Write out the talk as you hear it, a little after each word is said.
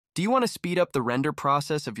Do you want to speed up the render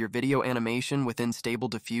process of your video animation within Stable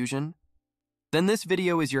Diffusion? Then this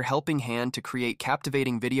video is your helping hand to create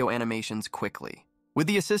captivating video animations quickly. With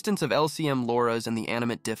the assistance of LCM LoRA's and the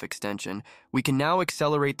AnimateDiff Extension, we can now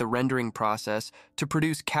accelerate the rendering process to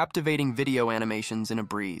produce captivating video animations in a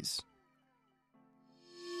breeze.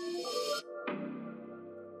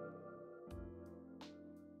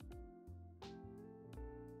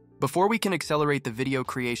 Before we can accelerate the video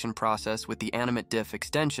creation process with the AnimateDiff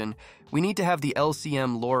Extension, we need to have the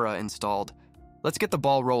LCM LoRA installed. Let's get the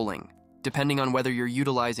ball rolling. Depending on whether you're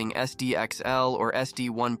utilizing SDXL or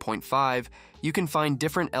SD 1.5, you can find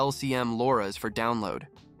different LCM LoRA's for download.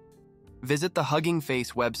 Visit the Hugging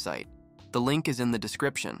Face website. The link is in the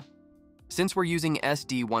description. Since we're using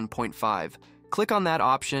SD 1.5, click on that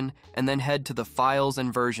option and then head to the Files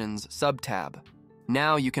and Versions subtab.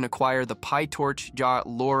 Now you can acquire the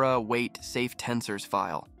PyTorch.LoRa weight safe tensors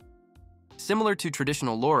file. Similar to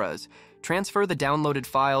traditional LoRA's, transfer the downloaded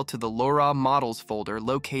file to the LoRA Models folder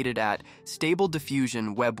located at Stable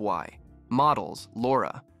Diffusion WebY, Models,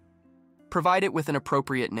 LoRA. Provide it with an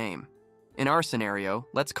appropriate name. In our scenario,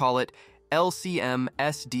 let's call it LCM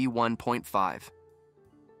SD 1.5.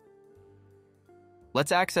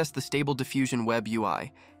 Let's access the Stable Diffusion Web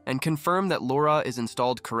UI and confirm that LoRA is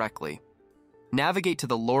installed correctly. Navigate to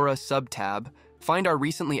the LoRA subtab, find our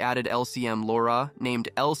recently added LCM LoRA named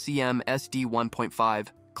LCM SD 1.5,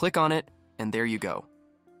 click on it, and there you go.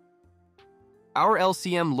 Our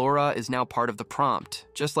LCM LoRA is now part of the prompt,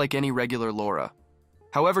 just like any regular LoRA.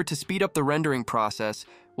 However, to speed up the rendering process,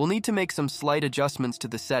 we'll need to make some slight adjustments to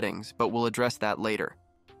the settings, but we'll address that later.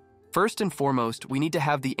 First and foremost, we need to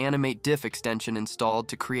have the AnimateDiff extension installed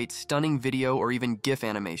to create stunning video or even GIF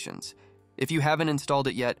animations. If you haven't installed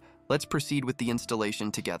it yet, let's proceed with the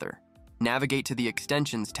installation together. Navigate to the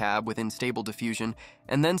Extensions tab within Stable Diffusion,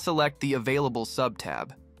 and then select the Available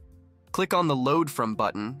sub-tab. Click on the Load From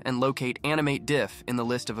button and locate AnimateDiff in the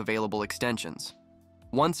list of available extensions.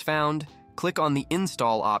 Once found, click on the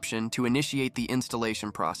Install option to initiate the installation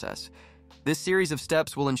process. This series of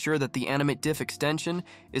steps will ensure that the AnimateDiff extension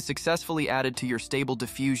is successfully added to your Stable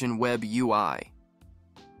Diffusion Web UI.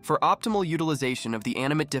 For optimal utilization of the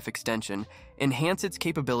AnimateDiff extension, enhance its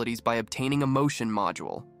capabilities by obtaining a motion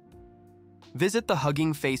module. Visit the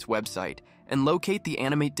Hugging Face website and locate the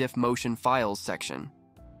AnimateDiff Motion Files section.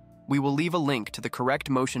 We will leave a link to the correct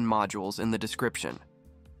motion modules in the description.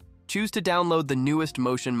 Choose to download the newest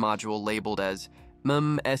motion module labeled as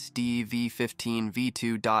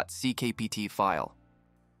mmsdv15v2.ckpt file.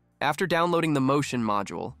 After downloading the motion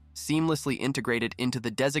module, seamlessly integrate it into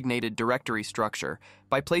the designated directory structure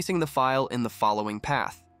by placing the file in the following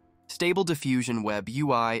path: Stable Diffusion Web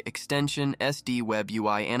UI Extension SD Web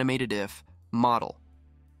UI AnimateDiff Model.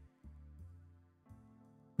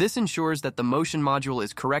 This ensures that the motion module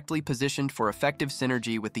is correctly positioned for effective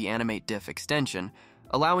synergy with the AnimateDiff extension,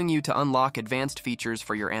 allowing you to unlock advanced features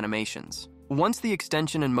for your animations. Once the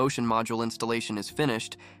extension and motion module installation is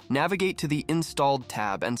finished, navigate to the Installed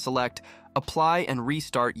tab and select Apply and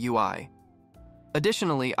Restart UI.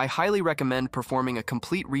 Additionally, I highly recommend performing a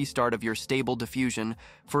complete restart of your Stable Diffusion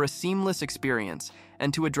for a seamless experience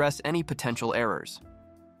and to address any potential errors.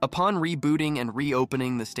 Upon rebooting and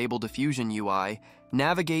reopening the Stable Diffusion UI,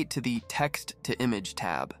 navigate to the Text to Image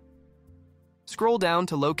tab. Scroll down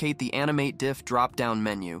to locate the AnimateDiff drop-down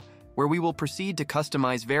menu, where we will proceed to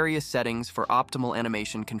customize various settings for optimal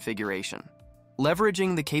animation configuration.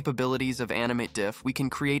 Leveraging the capabilities of AnimateDiff, we can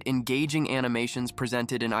create engaging animations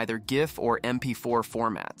presented in either GIF or MP4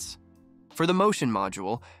 formats. For the motion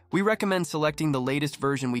module, we recommend selecting the latest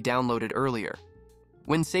version we downloaded earlier.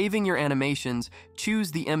 When saving your animations,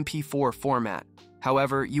 choose the MP4 format.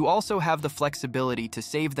 However, you also have the flexibility to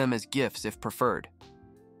save them as GIFs if preferred.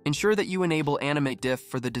 Ensure that you enable AnimateDiff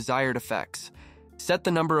for the desired effects. Set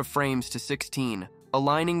the number of frames to 16,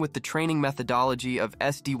 aligning with the training methodology of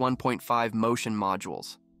SD 1.5 motion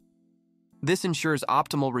modules. This ensures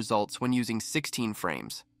optimal results when using 16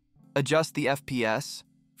 frames. Adjust the FPS,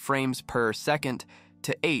 frames per second,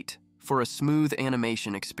 to 8 for a smooth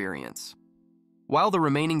animation experience. While the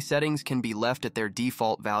remaining settings can be left at their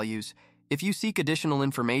default values, if you seek additional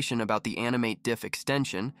information about the AnimateDiff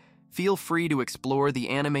extension, feel free to explore the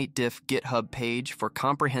AnimateDiff GitHub page for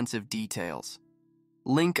comprehensive details.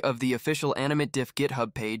 Link of the official AnimateDiff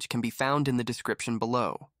GitHub page can be found in the description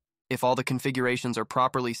below. If all the configurations are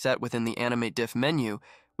properly set within the AnimateDiff menu,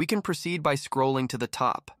 we can proceed by scrolling to the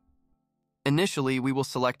top. Initially, we will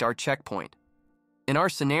select our checkpoint. In our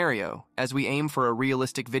scenario, as we aim for a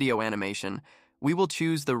realistic video animation, we will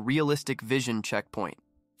choose the Realistic Vision checkpoint.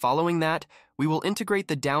 Following that, we will integrate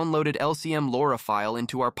the downloaded LCM LoRA file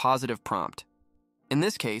into our positive prompt. In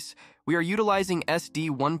this case, we are utilizing SD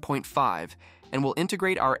 1.5 and will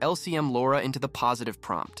integrate our LCM LoRa into the positive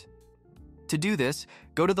prompt. To do this,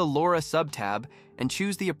 go to the LoRa sub-tab and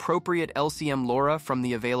choose the appropriate LCM LoRa from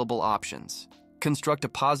the available options. Construct a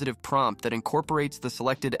positive prompt that incorporates the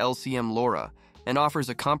selected LCM LoRa and offers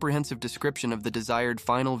a comprehensive description of the desired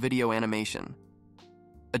final video animation.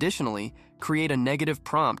 Additionally, create a negative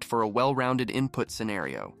prompt for a well-rounded input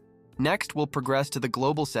scenario. Next, we'll progress to the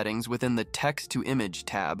global settings within the Text-to-Image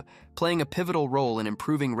tab, playing a pivotal role in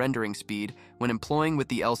improving rendering speed when employing with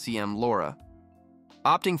the LCM LoRa.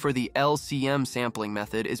 Opting for the LCM sampling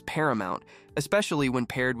method is paramount, especially when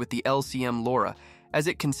paired with the LCM LoRa, as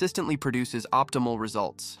it consistently produces optimal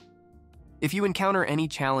results. If you encounter any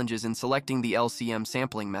challenges in selecting the LCM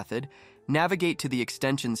sampling method, navigate to the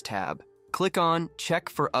Extensions tab, click on Check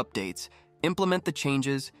for Updates, implement the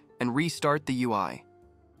changes, and restart the UI.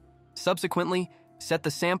 Subsequently, set the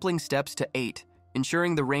sampling steps to 8,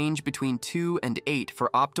 ensuring the range between 2 and 8 for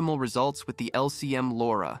optimal results with the LCM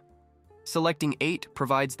LoRa. Selecting 8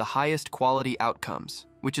 provides the highest quality outcomes,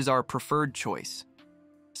 which is our preferred choice.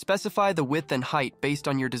 Specify the width and height based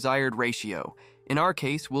on your desired ratio. In our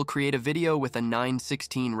case, we'll create a video with a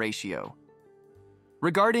 9:16 ratio.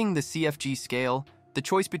 Regarding the CFG scale, the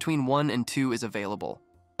choice between 1 and 2 is available.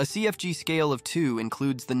 A CFG scale of 2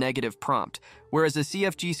 includes the negative prompt, whereas a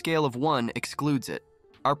CFG scale of 1 excludes it.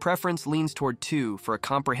 Our preference leans toward 2 for a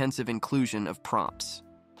comprehensive inclusion of prompts.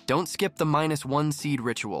 Don't skip the -1 seed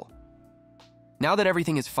ritual. Now that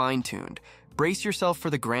everything is fine-tuned, brace yourself for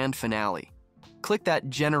the grand finale. Click that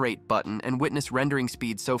Generate button and witness rendering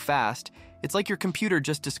speed so fast, it's like your computer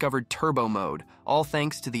just discovered turbo mode, all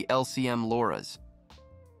thanks to the LCM LoRA's.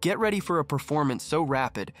 Get ready for a performance so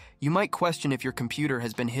rapid, you might question if your computer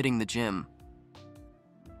has been hitting the gym.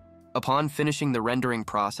 Upon finishing the rendering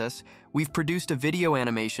process, we've produced a video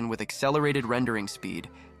animation with accelerated rendering speed,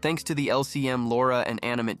 thanks to the LCM LoRa and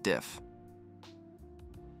AnimateDiff.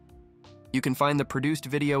 You can find the produced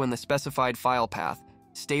video in the specified file path,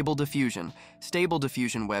 Stable Diffusion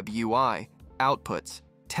Web UI, Outputs,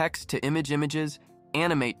 Text-to-Image Images,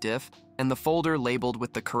 AnimateDiff, and the folder labeled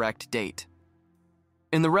with the correct date.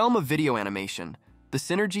 In the realm of video animation, the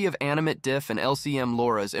synergy of AnimateDiff and LCM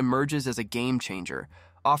LoRa's emerges as a game changer,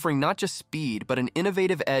 offering not just speed but an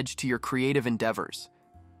innovative edge to your creative endeavors.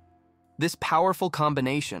 This powerful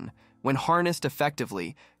combination, when harnessed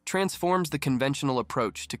effectively, transforms the conventional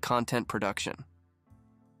approach to content production.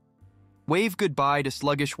 Wave goodbye to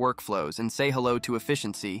sluggish workflows and say hello to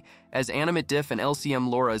efficiency as AnimateDiff and LCM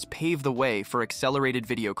LoRa's pave the way for accelerated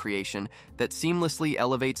video creation that seamlessly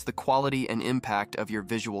elevates the quality and impact of your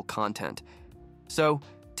visual content. So,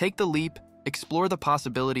 take the leap, explore the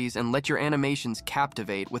possibilities, and let your animations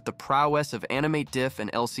captivate with the prowess of AnimateDiff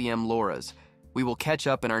and LCM LoRa's. We will catch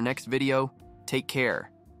up in our next video. Take care.